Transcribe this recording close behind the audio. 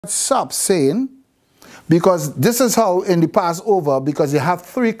sup, saying, because this is how in the Passover, because you have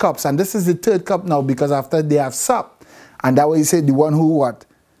 3 cups, and this is the 3rd cup now, because after they have supped, and that way he said the one who what?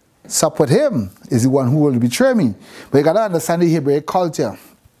 Sup with him is the one who will betray me. But you got to understand the Hebraic culture.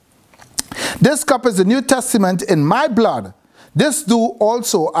 This cup is the New Testament in my blood. This do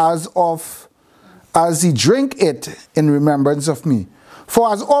also as ye drink it in remembrance of me.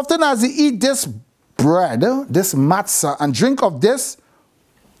 For as often as ye eat this bread, this matzah, and drink of this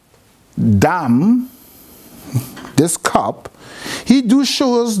dam, this cup, he do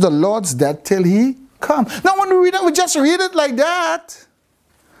shows the Lord's death till he come. Now when we read it, we just read it like that.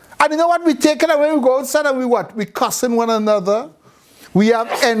 And you know what? We take it and when we go outside and we what? We cussing one another. We have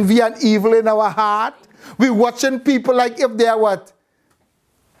envy and evil in our heart. We watching people like if they are what?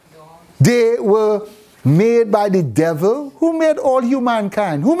 They were made by the devil. Who made all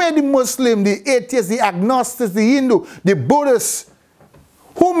humankind? Who made the Muslim, the atheist, the agnostics, the Hindu, the Buddhists?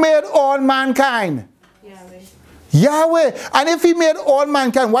 Who made all mankind? Yahweh. Yahweh. And if he made all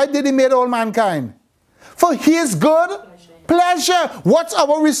mankind, why did he make all mankind? For his good pleasure. What's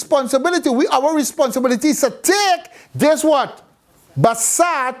our responsibility? Our responsibility is to take this what?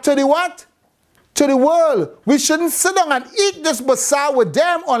 Basar to the what? To the world. We shouldn't sit down and eat this basar with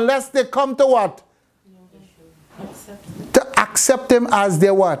them unless they come to what? To accept them as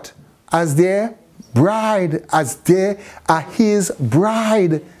their what? As their bride. As they are his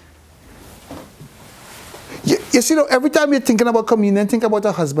bride. You see, every time you're thinking about communion, think about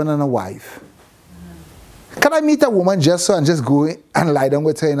a husband and a wife. Can I meet a woman just so and just go and lie down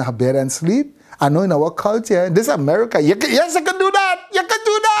with her in her bed and sleep? I know in our culture, this America, yes, I can do that. You can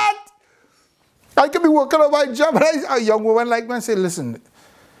do that. I can be working on my job. And a young woman like me and say, listen,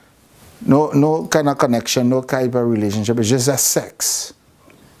 no kind of connection, no kind of relationship. It's just a sex.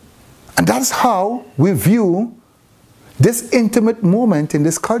 And that's how we view this intimate moment in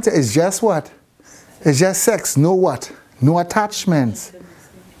this culture. Is just what? It's just sex. No what? No attachments.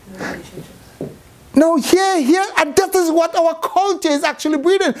 No, here, and that is what our culture is actually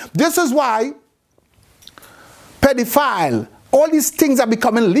breeding. This is why pedophile, all these things are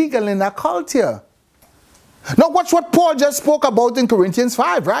becoming legal in our culture. Now watch what Paul just spoke about in Corinthians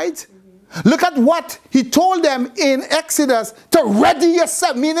 5, right? Mm-hmm. Look at what he told them in Exodus to ready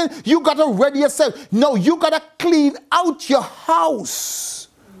yourself, meaning you got to ready yourself. No, you got to clean out your house.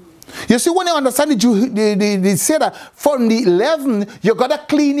 You see, when you understand they say that from the 11, you got to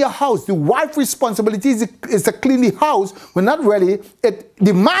clean your house. The wife's responsibility is to clean the house. We're not ready.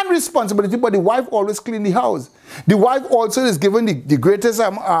 The man's responsibility, but the wife always clean the house. The wife also is given the greatest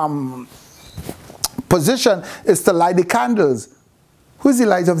position is to light the candles. Who's the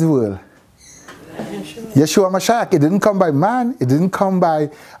light of the world? Yeshua Mashiach. It didn't come by man. It didn't come by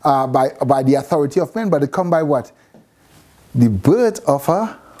the authority of men, but it come by what? The birth of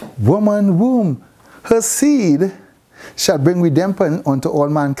a woman womb. Her seed shall bring redemption unto all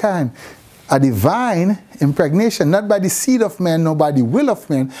mankind. A divine impregnation, not by the seed of man, nor by the will of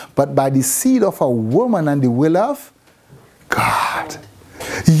man, but by the seed of a woman and the will of God.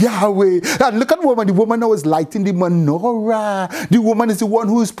 Yahweh. And look at woman. The woman now is lighting the menorah. The woman is the one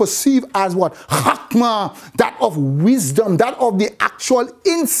who is perceived as what? Chakma. That of wisdom. That of the actual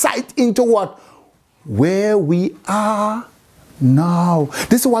insight into what? Where we are now.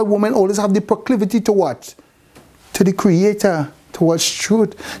 This is why women always have the proclivity to what? To the Creator, towards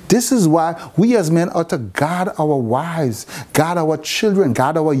truth. This is why we as men ought to guard our wives, guard our children,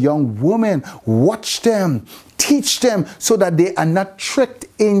 guard our young women, watch them, teach them so that they are not tricked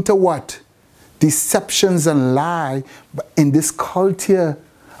into what? Deceptions and lie in this culture.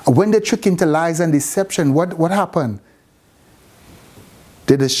 When they trick into lies and deception, what happened?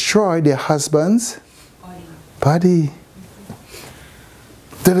 They destroy their husband's body.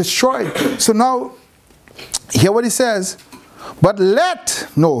 They destroy it. So now, hear what he says. But I'm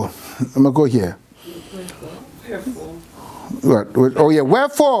going to go here. Wherefore. Oh yeah,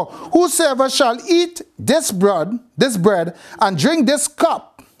 wherefore, whosoever shall eat this bread, and drink this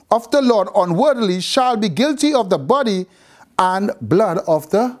cup of the Lord unworthily shall be guilty of the body and blood of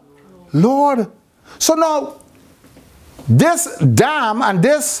the Lord. So now, this dam and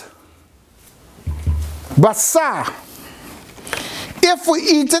this basar, if we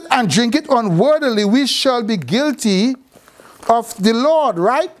eat it and drink it unworthily, we shall be guilty of the Lord,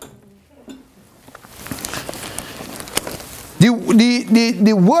 right?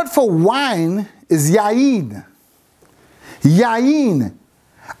 The word for wine is yain. Yain.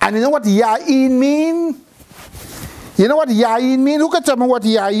 And you know what yain mean? You know what yain mean? Who can tell me what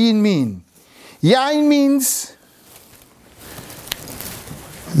yain mean? Yain means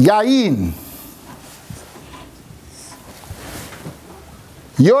yain.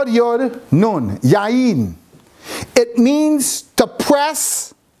 Yod, yod, nun. Yain. It means to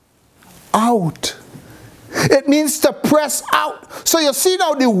press out. It means to press out. So you see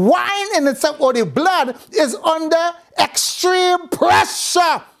now the wine in itself, or the blood, is under extreme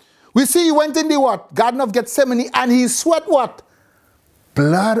pressure. We see he went in the what? Garden of Gethsemane, and he sweat what?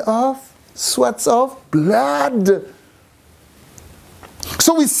 Sweats of blood.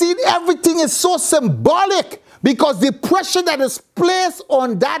 So we see everything is so symbolic, because the pressure that is placed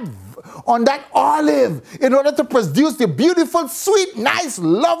on that olive in order to produce the beautiful, sweet, nice,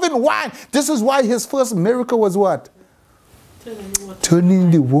 loving wine. This is why his first miracle was what?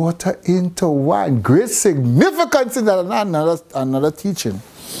 Turning the water into wine. Great significance in that. Another teaching.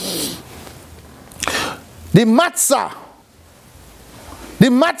 The matzah. The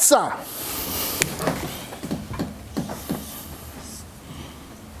matzah.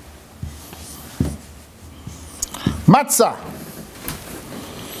 Matzah.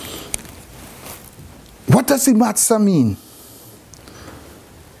 What does the matzah mean?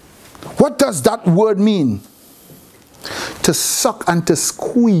 What does that word mean? To suck and to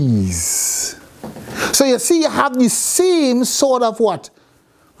squeeze. So you see, you have the same sort of what?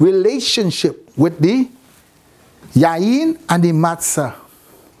 Relationship with the yain and the matzah.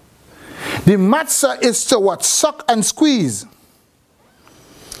 The matzah is to what? Suck and squeeze.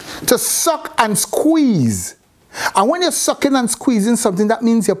 To suck and squeeze. And when you're sucking and squeezing something, that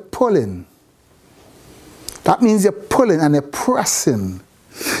means you're pulling. That means you're pulling and you're pressing.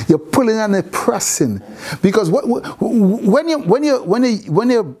 You're pulling and you're pressing. Because when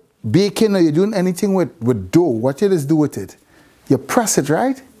you're baking or you're doing anything with dough, what you just do with it? You press it,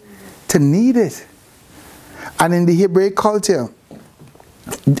 right? To knead it. And in the Hebraic culture,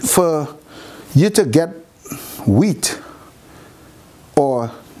 for you to get wheat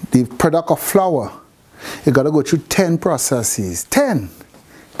or the product of flour, you got to go through 10 processes. 10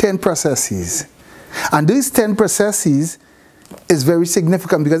 processes. And these 10 processes is very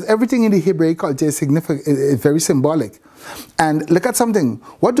significant, because everything in the Hebraic culture is significant, is very symbolic. And look at something.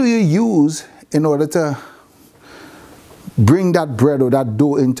 What do you use in order to bring that bread or that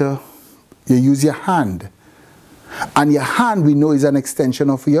dough into? You use your hand. And your hand, we know, is an extension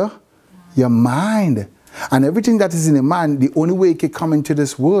of your mind. And everything that is in the mind, the only way it can come into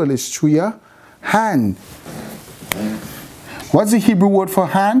this world is through your hand. What's the Hebrew word for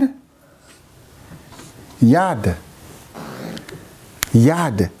hand? Yad.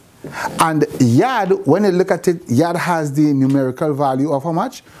 Yad. And yad, when you look at it, yad has the numerical value of how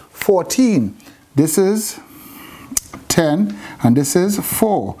much? 14. This is 10 and this is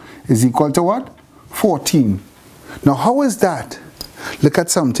 4. Is equal to what? 14. Now how is that? Look at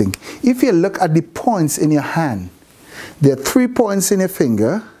something. If you look at the points in your hand, there are 3 points in your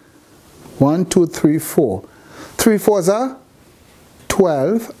finger. 1, 2, 3, 4. 3 fours are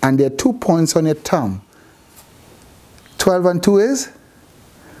 12, and there are 2 points on your thumb. 12 and 2 is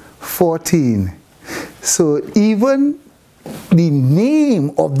 14. So even the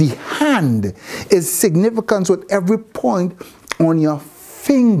name of the hand is significant with every point on your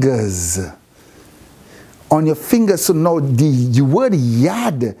fingers. On your fingers. So now the word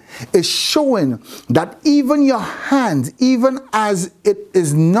yad is showing that even your hands, even as it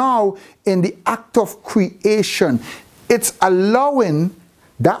is now in the act of creation, it's allowing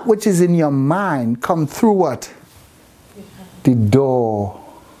that which is in your mind come through what? The door.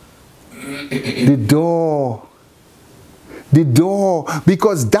 The door. The door.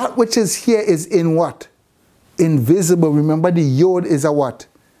 Because that which is here is in what? Invisible. Remember, the yod is a what?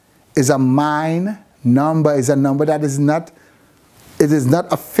 Is a mind number. Is a number that is not, it is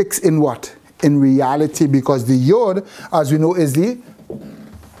not affixed in what? In reality, because the yod, as we know, is the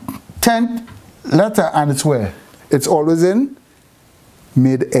 10th letter, and it's where? It's always in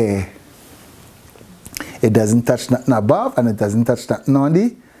mid-air. It doesn't touch nothing above, and it doesn't touch nothing on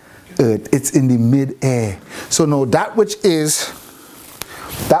the earth. It's in the mid-air. So now that which is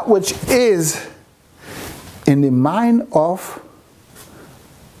in the mind of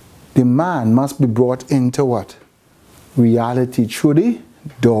the man must be brought into what? Reality through the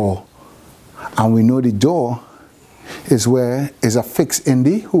door. And we know the door is where is affixed in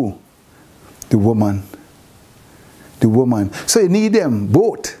the who? The woman. The woman. So you need them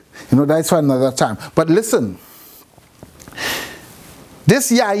both. You know, that's for another time. But listen,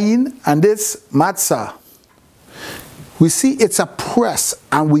 this yain and this matzah, we see it's a press,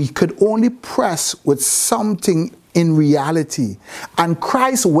 and we could only press with something in reality. And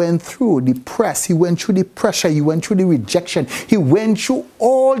Christ went through the press. He went through the pressure. He went through the rejection. He went through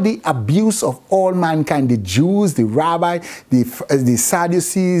all the abuse of all mankind. The Jews, the rabbi, the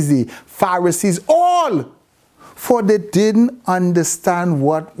Sadducees, the Pharisees, all For they didn't understand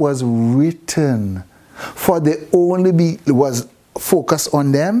what was written. For they only was focused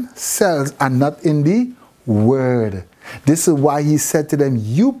on themselves and not in the word. This is why he said to them,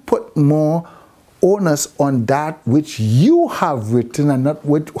 you put more onus on that which you have written and not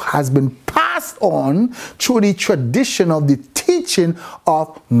what has been passed on through the tradition of the teaching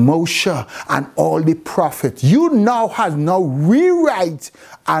of Moshe and all the prophets. You now have rewrite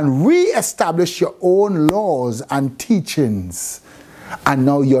and re-establish your own laws and teachings. And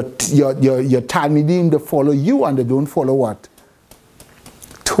now your Talmidim, they follow you and they don't follow what?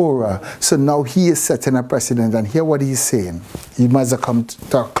 Torah. So now he is setting a precedent, and hear what he's saying. He must have come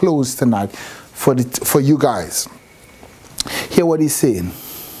to a close tonight for you guys. Hear what he's saying.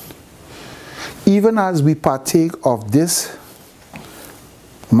 Even as we partake of this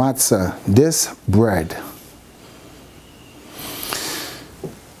matzah, this bread,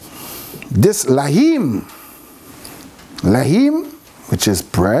 this lahim, which is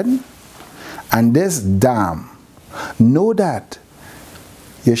bread, and this dam, know that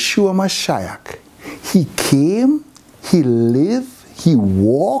Yeshua Mashiach, he came, he lived, he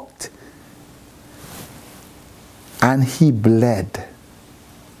walked, and he bled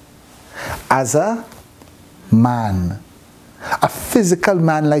as a man, a physical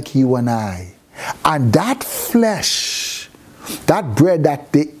man like you and I. And that flesh, that bread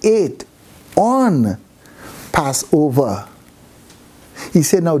that they ate on Passover, he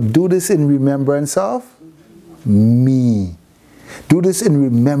said, now do this in remembrance of me. Do this in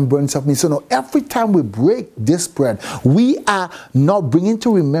remembrance of me. So now every time we break this bread, we are now bringing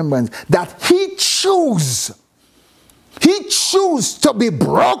to remembrance that he chose to be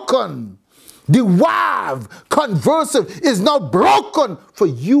broken. The wav, conversive, is now broken for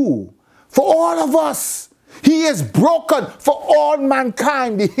you, for all of us. He is broken for all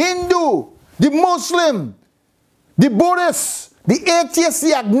mankind, the Hindu, the Muslim, the Buddhist, the atheist,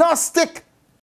 the agnostic,